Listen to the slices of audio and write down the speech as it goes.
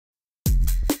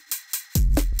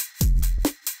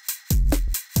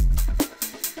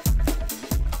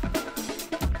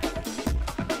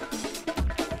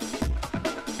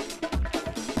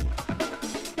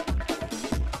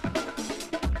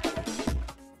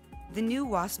The new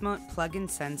Waspmote Plug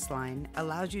Sense line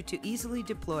allows you to easily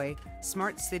deploy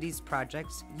smart cities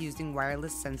projects using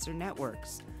wireless sensor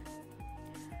networks.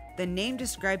 The name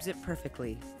describes it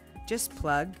perfectly. Just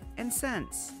plug and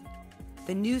sense.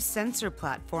 The new sensor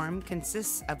platform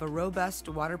consists of a robust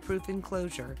waterproof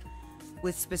enclosure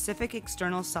with specific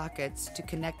external sockets to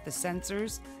connect the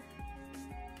sensors,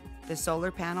 the solar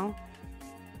panel,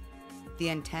 the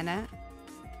antenna,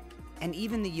 and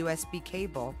even the USB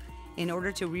cable in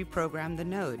order to reprogram the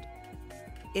node.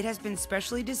 It has been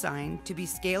specially designed to be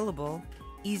scalable,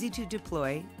 easy to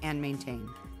deploy, and maintain.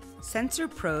 Sensor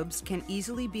probes can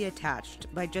easily be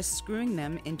attached by just screwing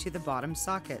them into the bottom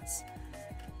sockets.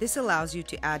 This allows you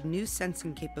to add new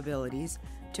sensing capabilities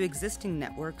to existing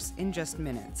networks in just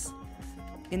minutes.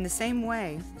 In the same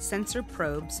way, sensor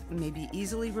probes may be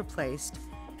easily replaced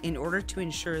in order to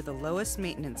ensure the lowest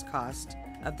maintenance cost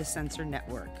of the sensor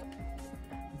network.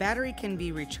 Battery can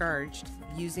be recharged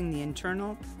using the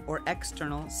internal or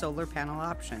external solar panel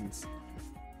options.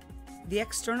 The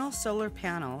external solar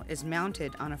panel is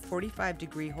mounted on a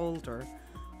 45-degree holder,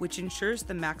 which ensures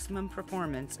the maximum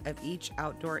performance of each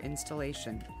outdoor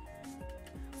installation.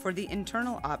 For the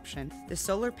internal option, the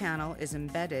solar panel is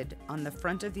embedded on the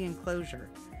front of the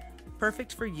enclosure,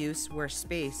 perfect for use where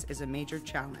space is a major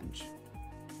challenge.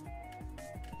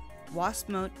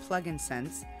 Waspmote Plug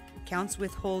Sense counts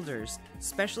with holders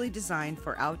specially designed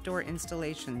for outdoor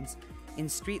installations in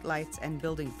streetlights and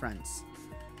building fronts.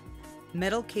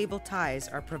 Metal cable ties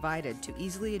are provided to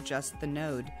easily adjust the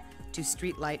node to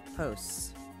streetlight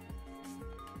posts.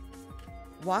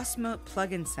 Waspmote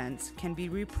Plug Sense can be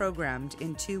reprogrammed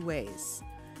in two ways.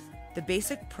 The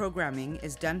basic programming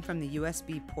is done from the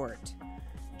USB port.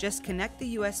 Just connect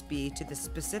the USB to the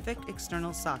specific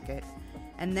external socket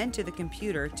and then to the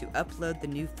computer to upload the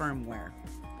new firmware.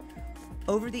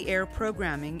 Over-the-air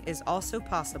programming is also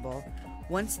possible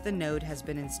once the node has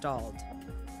been installed.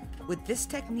 With this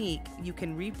technique, you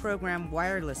can reprogram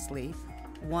wirelessly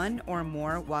one or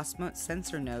more Waspmote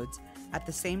sensor nodes at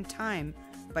the same time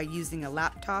by using a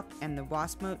laptop and the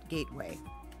Waspmote gateway.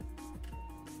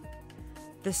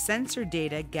 The sensor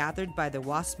data gathered by the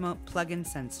Waspmote Plug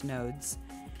Sense nodes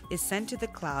is sent to the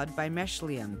cloud by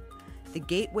Meshlium, the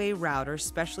gateway router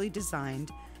specially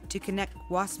designed to connect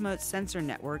Waspmote sensor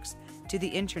networks to the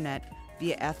internet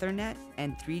via Ethernet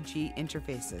and 3G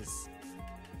interfaces.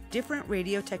 Different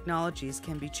radio technologies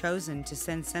can be chosen to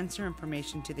send sensor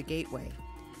information to the gateway.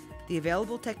 The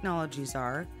available technologies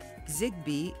are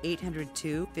Zigbee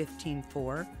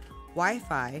 802.15.4,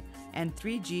 Wi-Fi, and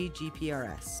 3G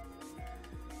GPRS.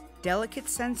 Delicate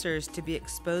sensors to be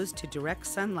exposed to direct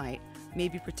sunlight may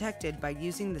be protected by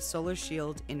using the solar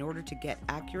shield in order to get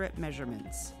accurate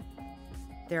measurements.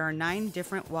 There are 9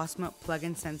 different Waspmote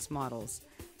Plug Sense models,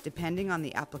 depending on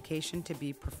the application to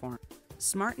be performed.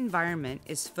 Smart Environment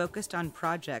is focused on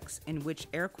projects in which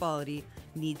air quality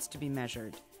needs to be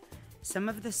measured. Some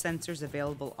of the sensors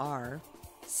available are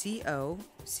CO,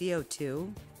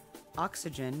 CO2,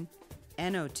 oxygen,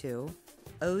 NO2,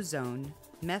 ozone,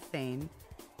 methane,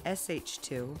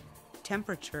 SH2,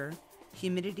 temperature,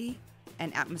 humidity,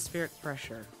 and atmospheric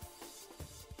pressure.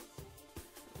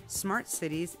 Smart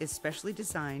Cities is specially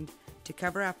designed to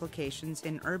cover applications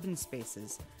in urban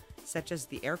spaces, such as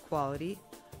the air quality,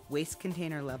 waste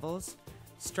container levels,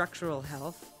 structural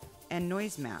health, and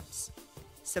noise maps.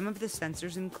 Some of the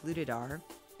sensors included are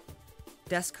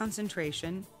dust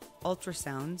concentration,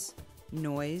 ultrasounds,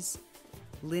 noise,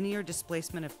 linear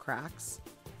displacement of cracks,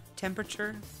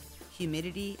 temperature,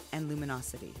 humidity, and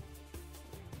luminosity.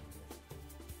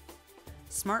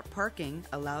 Smart Parking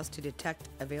allows to detect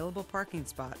available parking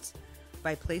spots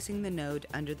by placing the node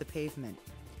under the pavement.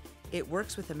 It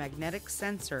works with a magnetic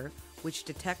sensor which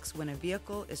detects when a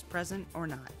vehicle is present or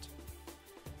not.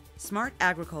 Smart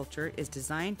Agriculture is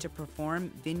designed to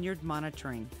perform vineyard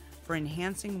monitoring for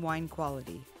enhancing wine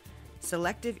quality,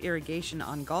 selective irrigation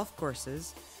on golf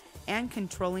courses, and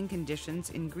controlling conditions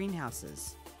in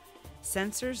greenhouses.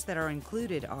 Sensors that are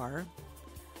included are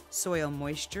soil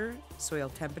moisture, soil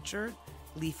temperature,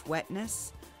 leaf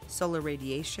wetness, solar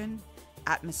radiation,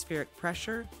 atmospheric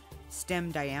pressure,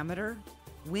 stem diameter,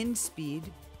 wind speed,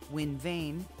 wind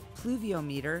vane,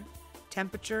 pluviometer,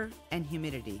 temperature, and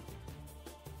humidity.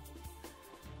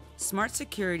 Smart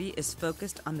Security is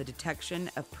focused on the detection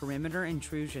of perimeter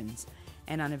intrusions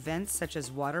and on events such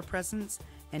as water presence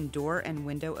and door and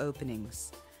window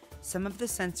openings. Some of the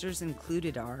sensors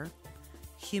included are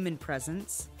human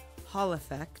presence, Hall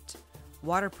effect,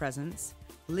 water presence,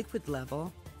 liquid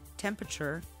level,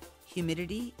 temperature,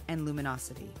 humidity, and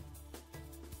luminosity.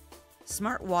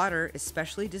 Smart Water is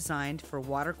specially designed for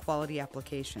water quality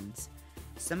applications.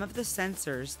 Some of the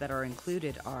sensors that are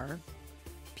included are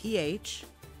pH,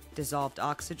 dissolved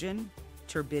oxygen,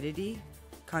 turbidity,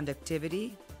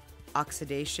 conductivity,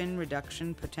 oxidation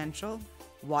reduction potential,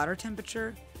 water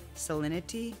temperature,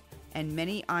 salinity, and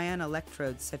many ion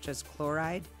electrodes such as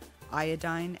chloride,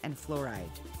 iodine, and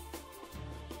fluoride.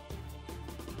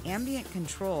 Ambient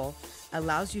Control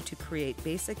allows you to create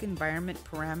basic environment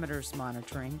parameters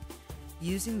monitoring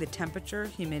using the temperature,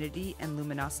 humidity, and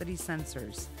luminosity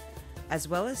sensors. As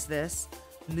well as this,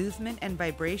 movement and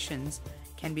vibrations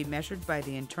can be measured by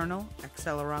the internal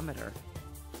accelerometer.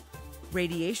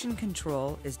 Radiation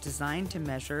Control is designed to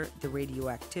measure the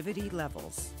radioactivity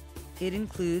levels. It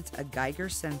includes a Geiger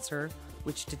sensor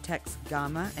which detects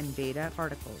gamma and beta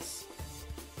particles.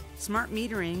 Smart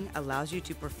metering allows you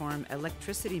to perform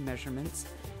electricity measurements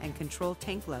and control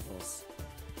tank levels.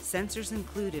 Sensors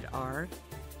included are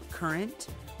current,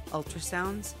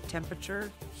 ultrasounds, temperature,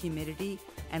 humidity,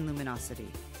 and luminosity.